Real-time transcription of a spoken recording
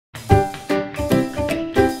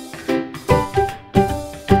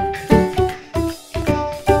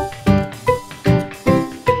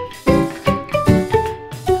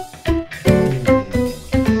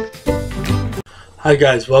Hi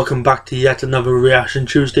guys, welcome back to yet another Reaction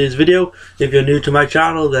Tuesdays video. If you're new to my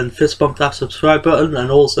channel, then fist bump that subscribe button and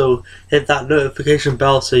also hit that notification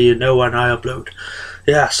bell so you know when I upload.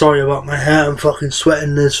 Yeah, sorry about my hair, I'm fucking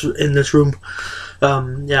sweating in this room.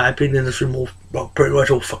 Yeah, I've been in this room pretty much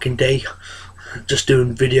all fucking day, just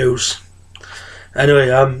doing videos. Anyway,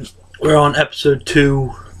 we're on episode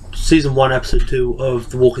 2, season 1 episode 2 of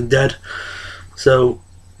The Walking Dead. So,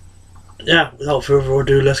 yeah, without further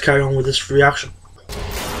ado, let's carry on with this reaction.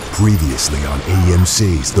 Previously on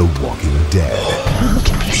AMC's The Walking Dead.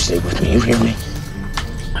 Can you stay with me? You hear me?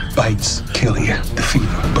 Bites kill you. The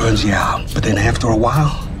fever burns you out. But then after a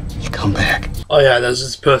while, you come back. Oh yeah, there's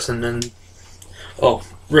this person and... Oh,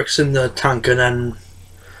 Rick's in the tank and then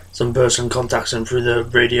some person contacts him through the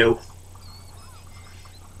radio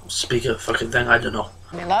speaker fucking thing, I don't know.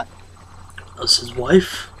 Any luck? That's his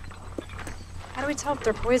wife? How do we tell if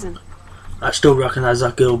they're poisoned? I still recognise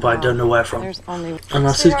that girl, but I don't know where from. There's only... And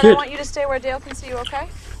that's his kid. I want you to stay where Dale can see you, okay?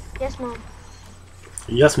 Yes, Mom.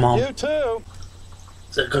 Yes, Mom. You too.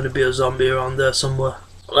 Is there going to be a zombie around there somewhere?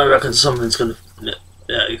 Well, I reckon something's going to... Yeah,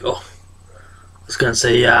 there you go. I was going to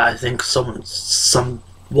say, yeah, I think someone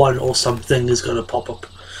or something is going to pop up.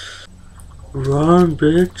 Run,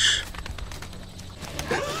 bitch.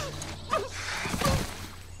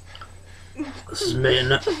 This is me,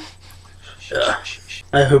 innit? Yeah.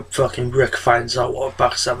 I hope fucking Rick finds out what a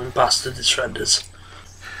backstabbing bastard his friend is.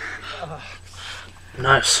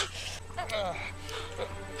 Nice.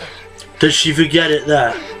 Does she forget it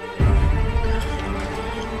there?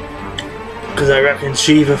 Because I reckon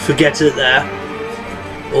she either forgets it there,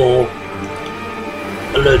 or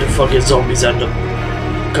a load of fucking zombies end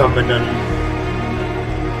up coming and...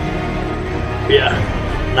 Yeah.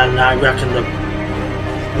 And I reckon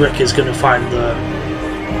that Rick is going to find the...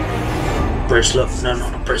 bracelet, no,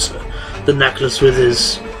 not a bracelet, the necklace with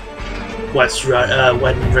his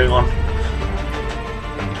wedding ring on,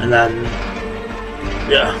 and then,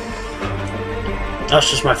 yeah, that's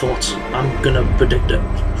just my thoughts. I'm gonna predict it,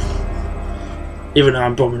 even though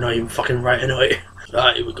I'm probably not even fucking right anyway.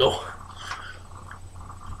 Alright, here we go.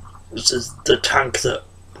 This is the tank that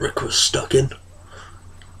Rick was stuck in,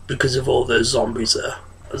 because of all those zombies there.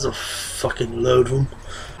 There's a fucking load of them.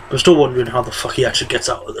 I'm still wondering how the fuck he actually gets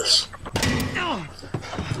out of this.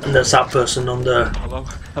 And there's that person on the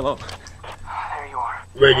Hello. There you are.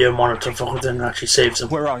 radio monitor fucking thing that actually saves him.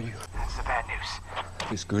 Where are you? That's the bad news.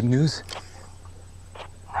 Is good news?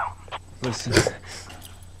 No. Listen.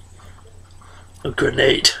 A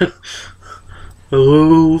grenade.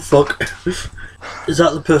 Oh fuck. Is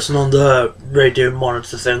that the person on the radio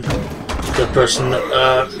monitor thing? The person that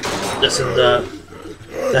that's in the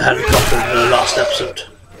helicopter in the last episode.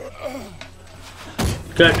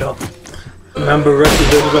 Get up. Remember, Rick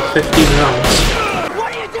has only got 15 rounds.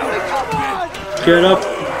 What are you doing? Come on! Get up.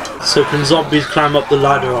 So can zombies climb up the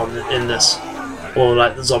ladder in this? Or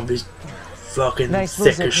like the zombies fucking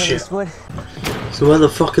thick as shit. So where the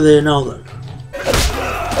fuck are they now then?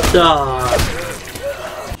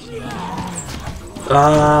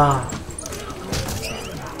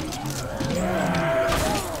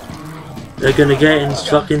 They're gonna get in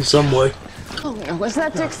fucking some way. Was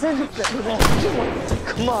that Dixon?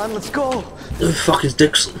 Come on, let's go. Who the fuck is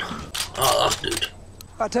Dixon? Oh, that dude.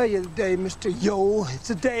 I'll tell you the day, Mr. Yo. It's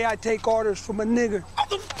the day I take orders from a nigger.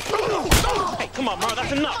 Hey, come on, Mara,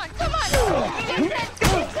 that's enough.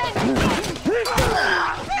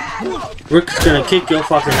 Rick's gonna kick your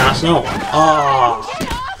fucking ass now.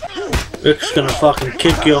 Rick's gonna fucking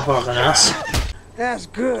kick your fucking ass. That's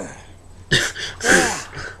good. Yeah.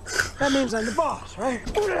 That means I'm the boss, right?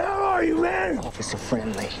 Who the hell are you, man? Officer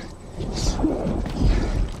friendly.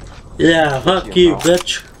 Yeah, fuck you,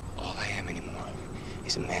 bitch. All I am anymore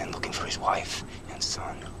is a man looking for his wife and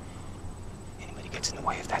son. Anybody gets in the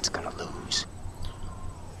way of that's gonna lose.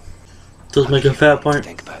 Does make a fair point.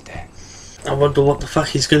 Think about that. I wonder what the fuck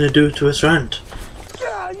he's gonna do to his friend.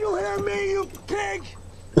 Yeah, you hear me, you pig?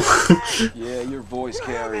 Yeah, your voice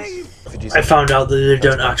carries. I found out that they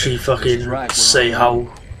don't actually fucking say how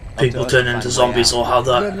people turn into zombies or how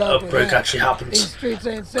that outbreak actually happens.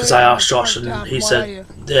 Because I asked Josh and he said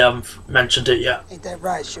they haven't mentioned it yet. Ain't that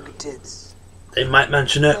right, sugar tits? They might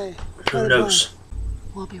mention it. Who knows?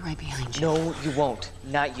 We'll be right behind you. No, you won't.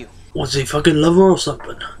 Not you. Was he fucking love her or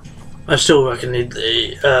something? I still reckon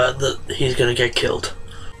that he's gonna get killed,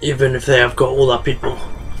 even if they have got all that people.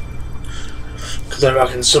 Because I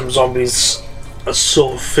reckon some zombies are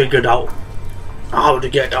sort of figured out how to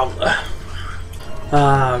get down there.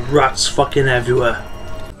 Rats fucking everywhere.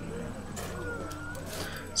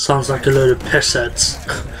 Sounds like a load of pissheads.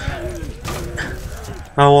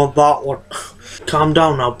 I want that one. Calm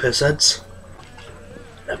down now, pissheads.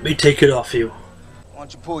 Let me take it off you. Why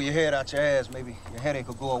don't you pull your head out your ass? Maybe your headache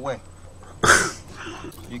will go away.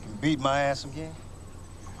 You can beat my ass again.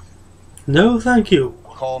 No, thank you.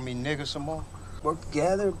 Call me nigger some more. Work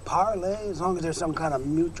together, parlay, as long as there's some kind of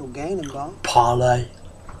mutual gain involved. Parlay.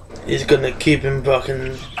 He's gonna keep him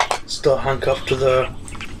fucking still handcuffed to the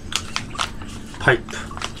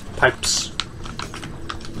pipes.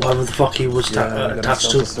 Whatever the fuck he was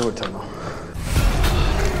attached to.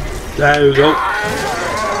 There we go.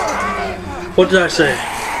 What did I say?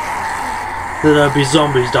 There'll be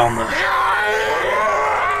zombies down there.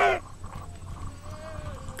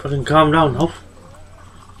 Fucking calm down, Huff.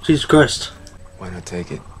 Jesus Christ. Why not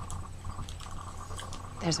take it?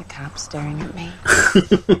 There's a cop staring at me.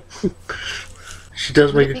 She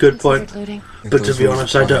does make a good point, Looting? but to be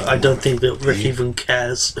honest, I don't think that Rick even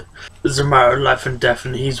cares. It's a matter of life and death,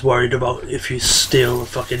 and he's worried about if you steal a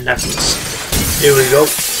fucking necklace. Here we go.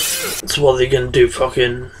 So what are they gonna do?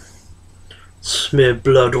 Fucking smear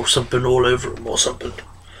blood or something all over him or something?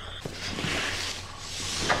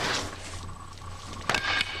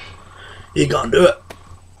 He can't do it.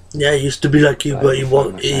 Yeah, he used to be like you, but he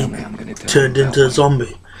turned into a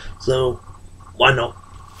zombie. So why not?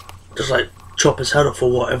 Just like chop his head off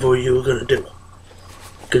or whatever you were gonna do,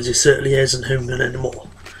 because he certainly isn't human anymore.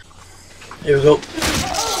 Here we go.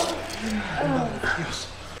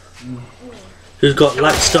 Who's got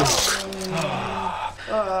light stomach?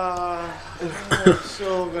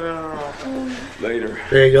 Later.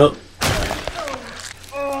 There you go.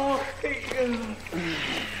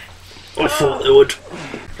 I thought they would.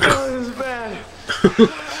 This is bad.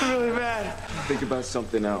 It's really bad. Think about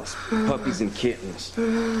something else. Puppies and kittens.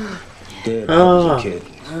 Dead Ah. puppies and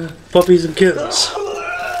kittens. Puppies and kittens.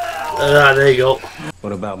 Ah, there you go.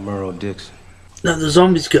 What about Merle Dixon? Now the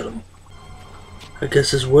zombies kill him. I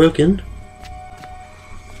guess it's working.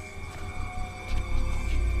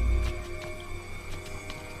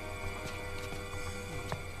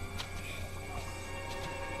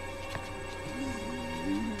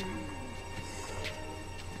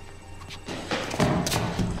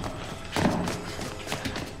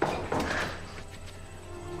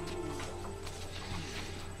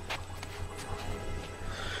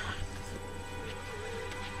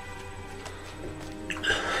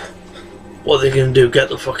 What are they gonna do?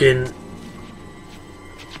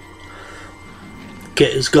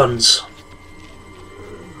 Get his guns.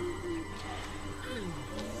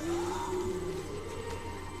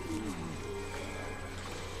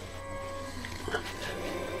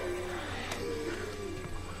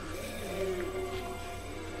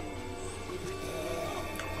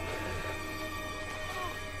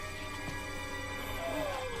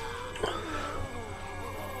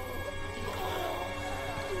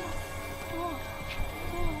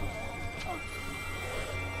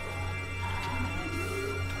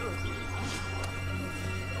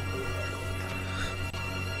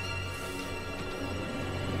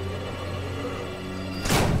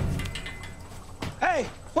 Hey,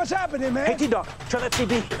 what's happening, man? Hey, T-Dog, try that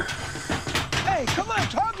CD. Hey, come on,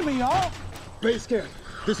 talk to me, y'all. Base camp,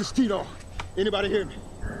 this is Tito. Anybody hear me?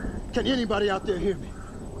 Can anybody out there hear me?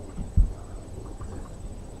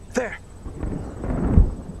 There.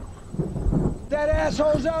 That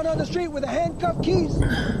asshole's out on the street with the handcuff keys.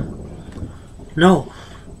 No.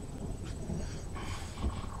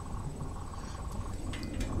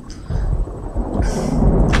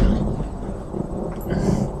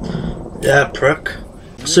 Yeah, prick.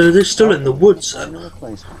 So they're still in the woods then?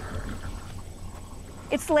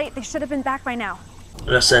 It's late. They should have been back by now.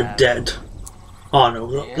 Unless they're dead. Oh no,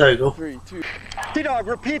 look, there you go. T-Dog,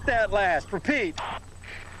 repeat that last. Repeat.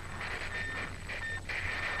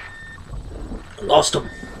 Lost him.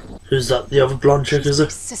 Who's that? The other blonde chick, is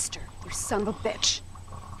it? Sister, you son of a bitch.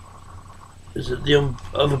 Is it the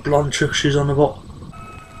other blonde chick she's on about?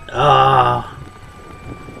 Ah.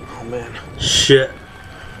 Oh man. Shit.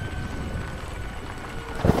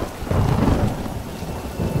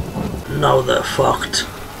 Now they're fucked.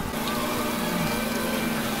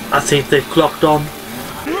 I think they've clocked on.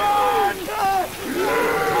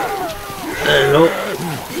 There you go.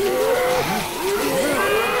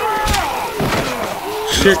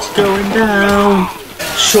 Shit's going down.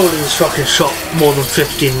 Surely he's fucking shot more than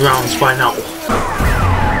 15 rounds by now.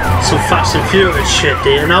 Some Fast and Furious shit,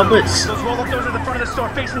 dear Alberts. Those roll-up doors at the front of the store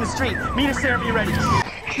facing the street. Meet us there and be ready.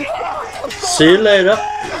 See you later.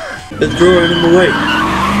 They're drawing him away.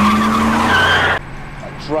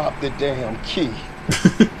 I dropped the damn key.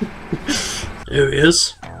 Here he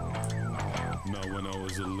is. Now when I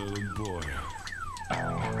was a little boy,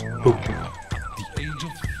 Boom. the age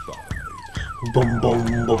of 5, Boom, boom,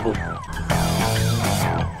 boom, boom.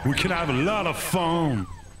 we could have a lot of fun.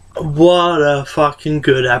 What a fucking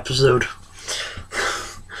good episode.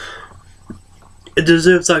 It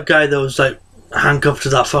deserves that guy that was like handcuffed to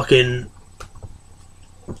that fucking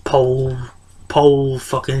pole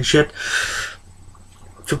fucking shit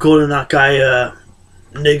for calling that guy a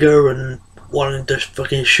nigger and wanting to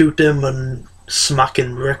fucking shoot him and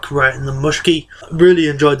smacking Rick right in the mushkey. Really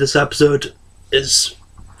enjoyed this episode. Is,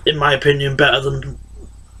 in my opinion, better than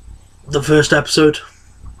the first episode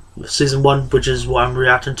of season 1, which is what I'm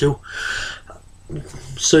reacting to.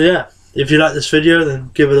 So yeah, if you like this video,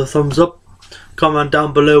 then give it a thumbs up. Comment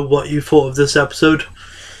down below what you thought of this episode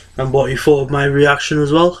and what you thought of my reaction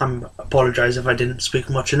as well. I apologise if I didn't speak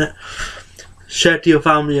much in it. Share it to your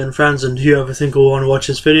family and friends and whoever think will want to watch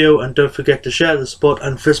this video, and don't forget to share the support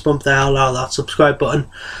and fist bump the hell out of that subscribe button,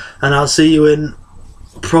 and I'll see you in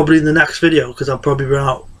probably the next video, because I'll probably run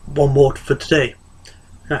out one more for today.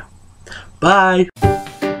 Yeah. Bye.